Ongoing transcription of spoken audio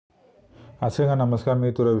Asanga namaskar,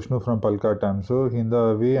 me Tura Vishnu from Palka Time. So,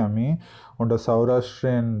 hinda we ami on the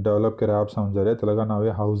Sourashtrian develop kare app samjare telaga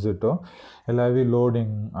nawe Howzit. Ella we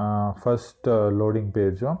loading first loading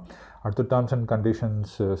page. At the terms and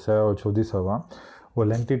conditions say chodi sawa. वो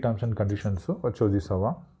lengthy terms and conditions chodi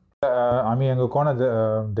sawa. आम्ही हांगा कोणा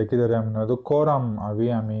देखिदारे आमी कोराम अवी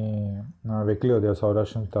आमी weekly होते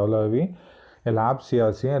सौराष्ट्र तवला अवी एला ऐप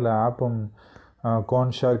सियासी एला ऐप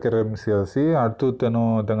कौन शेयर करे सियासी अर्तु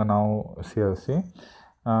तेनो तेंगा नाव सियासी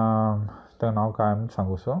तेंगा नाव कायम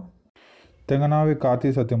सांगुसो तेंगा नाव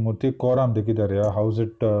काती सत्यमूर्ति कोराम देखिदारे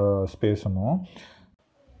हाउसिट स्पेस नो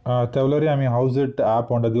तवलरी आमी हाउसिट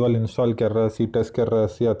ऐप ओंडा दिवाल इंस्टॉल कर रहा टेस्ट कर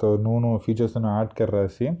रहा अथवा नूनो फीचर्स ऐड कर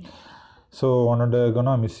रहा So one of the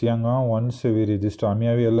gonna miss once we register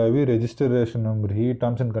we registration number he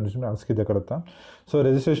terms and conditions ask the so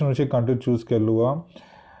registration which country choose kelluva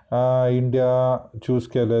India choose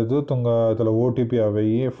keledu tunga tala OTP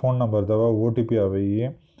avayi phone number dava OTP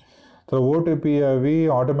avayi tala OTP avi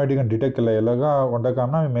automatic and detect kella elaga onda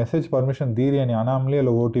kamna message permission diri ani anamli ela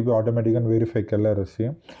OTP automatic and verify kella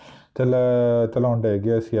rasi tala onda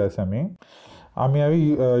guess yasami आम्ही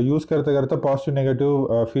use करता positive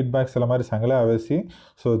negative feedbacks ಎಲ್ಲ ಮಾರಿ ಸಂಗಲೆ ಆವೇಸಿ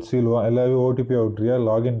so Silva ಎಲ್ಲಾವಿ OTP ಔಟ್ರಿಯಾ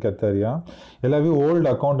login ಕತ್ತರಿಯಾ ಎಲ್ಲಾವಿ old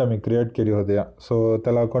account ಆಮಿ create ಕರಿ ಹೋದೆಯಾ so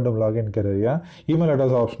ತಲ account login ಕರಿಯಾ email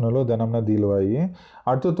address optional दनमना दिलवाई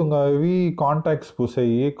अतु तुंगावी contacts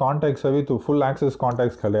पुसई contacts अवी तो full access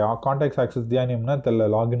contacts खले contacts access दिया निमना तल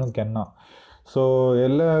लॉगिन केन्ना सो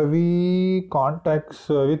ಎಲ್ಲಾವಿ कांटेक्ट्स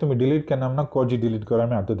अवी तुम डिलीट केन्ना कोजी डिलीट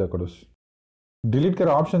करामे अतु दकडुस डिलीट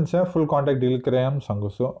करे ऑप्शन है फुल कॉन्टैक्ट डिलीट करे हम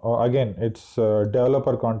संगुसो again it's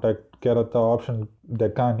developer contact Kerta option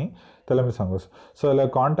देखानी तलमी संगुस सो अला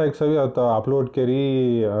कॉन्टैक्ट्स अभी अत अपलोड करी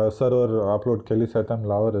सर्वर अपलोड केली सेटम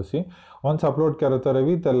लावर रसी वंस अपलोड करता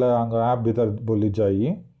रवि तल अंग ऐप भीतर बोली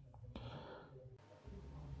जाई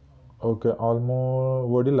ओके ऑलमोस्ट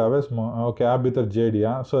वोडी लावेस ओके ऐप भीतर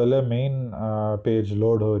जेडिया सो अले मेन पेज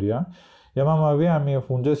लोड हो रिया यमावी आम्ही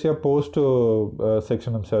फुंजेसिया पोस्ट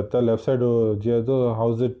सेक्शन में सेट लेफ्ट साइड जेदो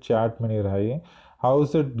हाउसिट चैट में नहीं रही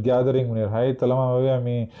हाउसिट गैदरिंग में रही तलमावी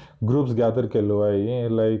आम्ही groups gather Kelo I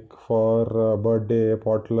like for birthday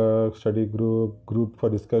potluck study group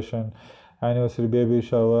for discussion anniversary baby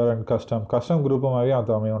shower and custom group में आवी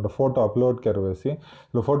आता आम्ही फोटो अपलोड करवेसी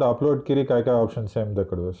फोटो अपलोड करी काय option same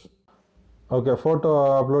दकडवेस okay photo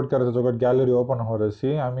upload करते जो गैलरी ओपन हो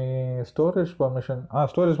रही आम्ही स्टोरेज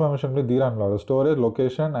परमिशन भी दीरा storage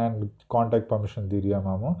location and contact permission दीरिया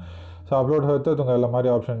मामू सो अपलोड होते तुम मारी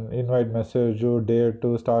option invite message date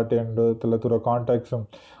start and तला तुरा कांटेक्ट्स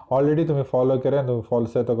ऑलरेडी तुम्हें फॉलो करे तुम फॉलो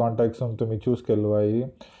से तो कांटेक्ट्स तुम्हें चूज करवाई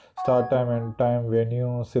start time end time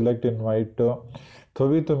venue select invite तो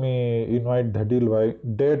भी तुम्हें इनवाइट धडीलवाई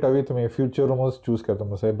डेट अभी तुम्हें फ्यूचर मोस्ट चूज करते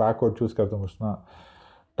मुझसे बैकवर्ड चूज करते मुझना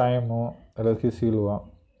टाइमु ಎಲ್ಲಕ್ಕೆ ಸೀಲ್ವಾ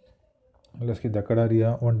ಎಲ್ಲಕ್ಕೆ ದಕಡಾರಿಯಾ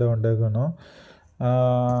ಒಂಡೆ ಒಂಡೆಗನು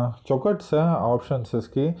ಚೌಕಟ್ಸ್ ಆಪ್ಷನ್ಸ್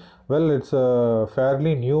इसकी well it's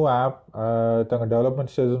fairly new app तंग डेवलपमेंट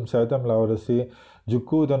स्टेज में सैतम लावरसी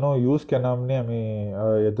जुक्कू तनो यूज के नामने हमें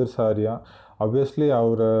एदर सारिया ऑब्वियसली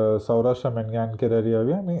और सौराष्ट्र मेन्यान के ररिया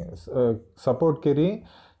भी हमें सपोर्ट करी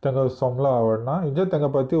तंग सोमला आवड़ना इंजे तंग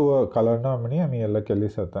पति वो कलरना मनी हमें ಎಲ್ಲ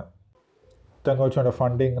ಕೆಲಸता तंग वच्चोंड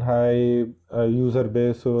फंडिंग हाई यूजर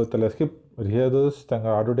बेस तलस्की रिहेदोस तंग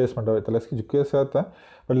एडवर्टाइजमेंट तलस्की जुक्के साता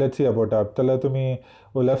but let's see about app तला तुम्ही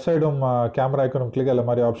वो left side camera icon click अला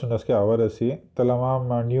मारी ऑप्शन उसके आवरसी तला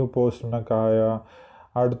माम न्यू पोस्ट न काया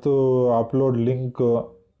अडतु अपलोड लिंक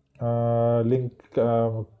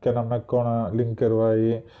के नाम कोण लिंक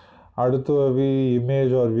करवाई अडतु अभी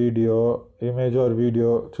इमेज और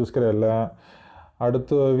वीडियो चूज करेला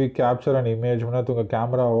अडतु अभी कैप्चर एंड इमेज में तुम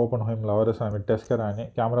कैमरा ओपन हो लवर आम्ही टेस्ट करानी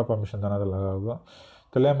कैमरा परमिशन देना लगा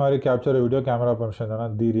तले हमारी कैप्चर वीडियो कैमरा परमिशन देना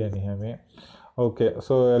दीरी नहीं हमें ओके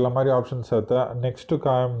सो ಎಲ್ಲ ಮಾರಿ ಆಪ್ಷನ್ಸ್ आता ನೆಕ್ಸ್ಟ್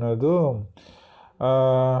ಕಾಯಮ್ನದು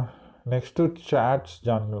ನೆಕ್ಸ್ಟ್ ಚಾಟ್ಸ್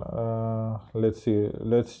ಜಾನ್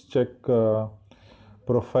ಲೆಟ್ಸ್ ಚೆಕ್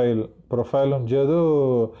प्रोफाइल जेदो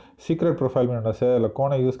सीक्रेट प्रोफाइल में से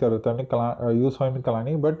कौन यूज़ करता है यूज़ हो में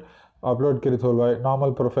कलानी बट अपलोड करी थोलवाई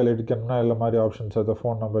नॉर्मल प्रोफाइल एडिट करना ಎಲ್ಲ मारी ऑप्शंस आता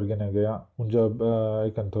फ़ोन नंबर के नहीं गया उनजा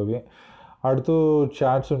आइकन तो भी अड़तु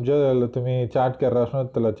चैट्स उनजा तुम्हें चैट कर रहा है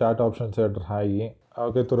तला चैट ऑप्शन से हाई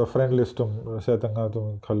ओके तो फ्रेंड लिस्ट से तंगा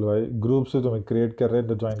तुम खलवाई ग्रुप से तुम्हें क्रिएट कर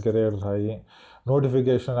रहे ज्वाइन कर रहे हाई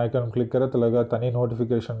नोटिफिकेशन आइकन क्लिक करे तो लगा तनी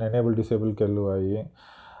नोटिफिकेशन एनेबल डिसेबल कर लो आई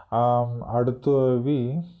अड़तु भी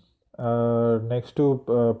next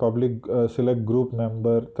public select group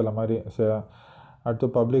member तला मारी से अड़तु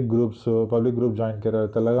पब्लिक ग्रुप ज्वाइन कर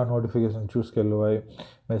तलगा नोटिफिकेशन चूज कर लो आई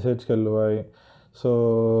मैसेज कर लो आई सो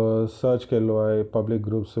सर्च कर लो आई पब्लिक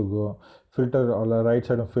ग्रुप्स गो filter or right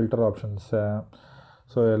side filter options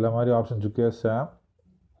so ಎಲ್ಲ ಮಾರಿ options ಜುಕೇಸ್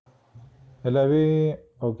ಎಲ್ಲವಿ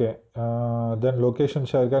okay then location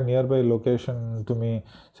share ka nearby location to me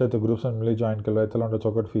set the groups and mili join kala itala onda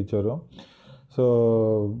chokat feature so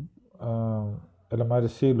ಎಲ್ಲ ಮಾರಿ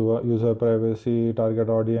ಸೀಲುವ user privacy target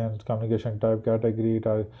audience communication type category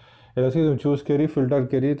ಎಲ್ಲ C choose keri filter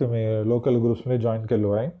keri tumi local groups mili join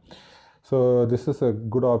kello hai so this is a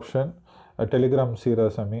good option telegram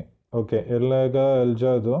series ami okay ellaga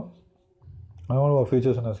eljado ಅವನು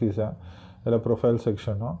features ಅನ್ನು ಸೀಸಾ ಎಲ್ಲ profile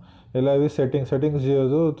section ಎಲ್ಲ भी settings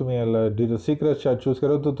जो तुम्हें ಎಲ್ಲ secret chat choose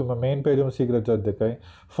करो तो तुम्हें मेन पेज में सीक्रेट चैट दिखाई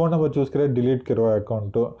फ़ोन नंबर चूज करे डिलीट करो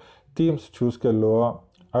अकाउंट थीम्स चूज कर लो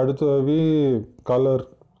அடுத்து भी कलर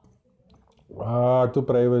அடுத்து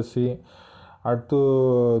प्राइवेसी அடுத்து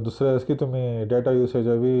दूसरा इसकी तुम्हें डेटा यूसेज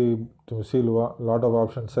अभी तुम्हें सील हुआ lot of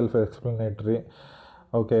option self explanatory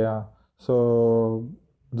okay so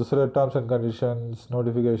दूसरे टर्म्स एंड कंडीशंस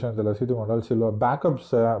नोटिफिकेशन ಎಲ್ಲ ಸಿಟಿ ಮಾಡಲ್ ಸಿಲ್ವ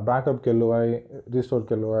ಬ್ಯಾಕಪ್ ಕೆಲುವಾಯಿ ರಿಸ್ಟೋರ್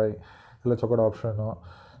ಕೆಲುವಾಯಿ ಎಲ್ಲ ಚೊಕಡ ಆಪ್ಷನು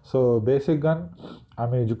ಸೊ ಬೇಸಿಕ್ ಗನ್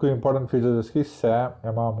आम्ही जिको इंपॉर्टेंट फीचर्स इसकी सैम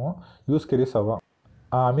एमामो यूज़ करी सवा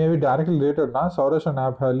आम्ही अभी डायरेक्टली रिलेटेड ना सौराष्ट्र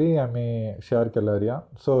ऐप हाली आम्ही शेअर केला रिया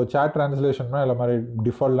सो चैट ट्रांसलेशन में हमारे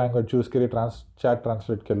डिफॉल्ट लैंग्वेज चूज करी चैट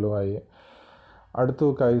ट्रांसलेट केलो आई அடுத்து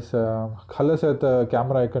கைஸ் கலர்ஸ் ஏற்ற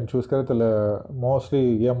கேமரா ஐக்கன் चूज करे तले मोस्टली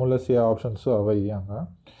एमुलस या options away Yanga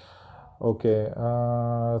okay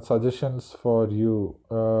suggestions for you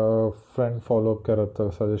friend follow up करत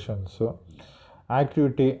सजेशंस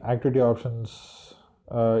एक्टिविटी ऑप्शंस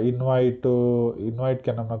इनवाइट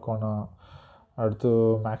के नमना कोना அடுத்து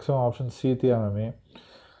मैक्सिमम ऑप्शन सी थी हमें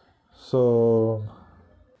सो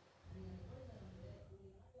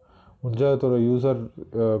मुझे तो यूज़र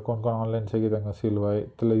कौन ऑनलाइन से तंग सील हुआ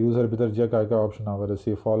तले यूज़र भीतर जे काय ऑप्शन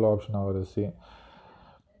आवरसी फॉलो ऑप्शन आवरसी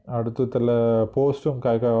அடுத்து तले पोस्टुम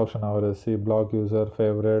काय option आवरसी blog user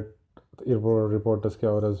favourite reporters के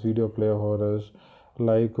hours video play होरस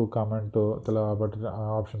like comment तले बट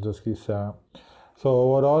ऑप्शंस इसकी सो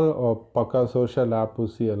ओवरऑल पक्का सोशल ऐप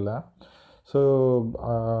उसी अल्ल सो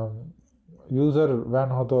यूज़र वैन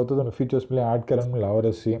होता तो फीचर्स में ऐड करने में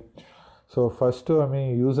आवरसी सो फर्स्ट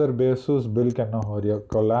हमें यूज़र बेस बिल करना हो रहा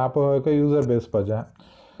कल ऐप होगा यूज़र बेस पर जाए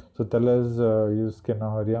सो तलेज यूज़ करना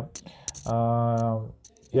हो रहा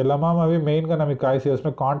ये लम्हा अभी मेन का नमी काय सी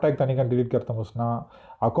उसमें कांटेक्ट तनी का डिलीट करता हूँ उसना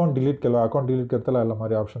अकाउंट डिलीट करता ला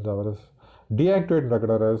हमारे ऑप्शन आवरस डीएक्टिवेट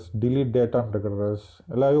रगड़रस डिलीट डेटा रगड़रस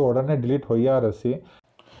ಎಲ್ಲ ಒಡನೆ ಡಿಲೀಟ್ ಹೊಯ್ಯಾರಸಿ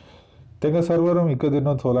तेगा सर्वर इक दिन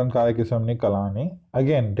थोलन काय किस्म नि कलानी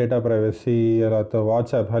अगेन डेटा प्राइवेसी तो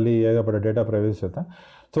व्हाट्सएप हाली ये बड़ा डेटा प्राइवेसी था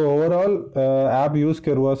तो ओवरऑल ऐप यूज़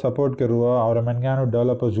करुआ सपोर्ट करुआ और मनगानो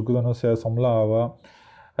डेवलपर्स जुकुदनो से समला आवा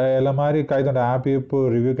ಎಲ್ಲ ಮಾರಿ ಕಾಯ್ದ ऐप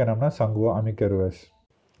रिव्यू के नमना संगवा आम्ही करुवास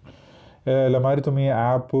ಎಲ್ಲ ಮಾರಿ तुम्ही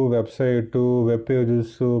app website web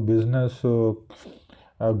pages business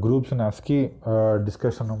groups नास्की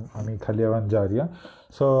डिस्कशन आम्ही खाली आवन जारिया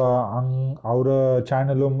सो और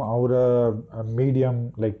चैनलुम और मीडियम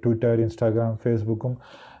लाइक ट्विटर इंस्टाग्राम फेसबुकम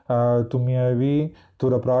तुम्हें अभी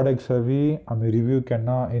तुरा प्रोडक्ट्स अभी हमें रिव्यू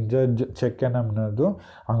करना इंजर चेक करना मनादो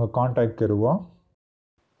आंगा कांटेक्ट करुआ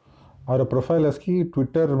और प्रोफाइल इसकी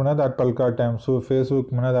ट्विटर मना दैट पलका टाइम्स फेसबुक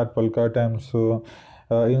मना दैट पलका टाइम्स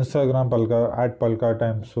इंस्टाग्राम पलका @पलका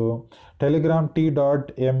Times Telegram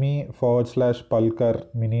t.me/palkar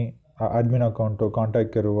mini admin account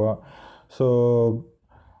contact करुआ सो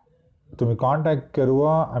तुम्हें कांटेक्ट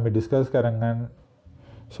करुआ हमें डिस्कस करेंगे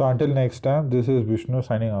so until next time this is Vishnu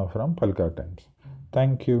signing off from Palka Times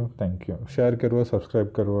thank you share करो सब्सक्राइब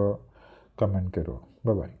करो कमेंट करो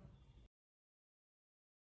बाय बाय।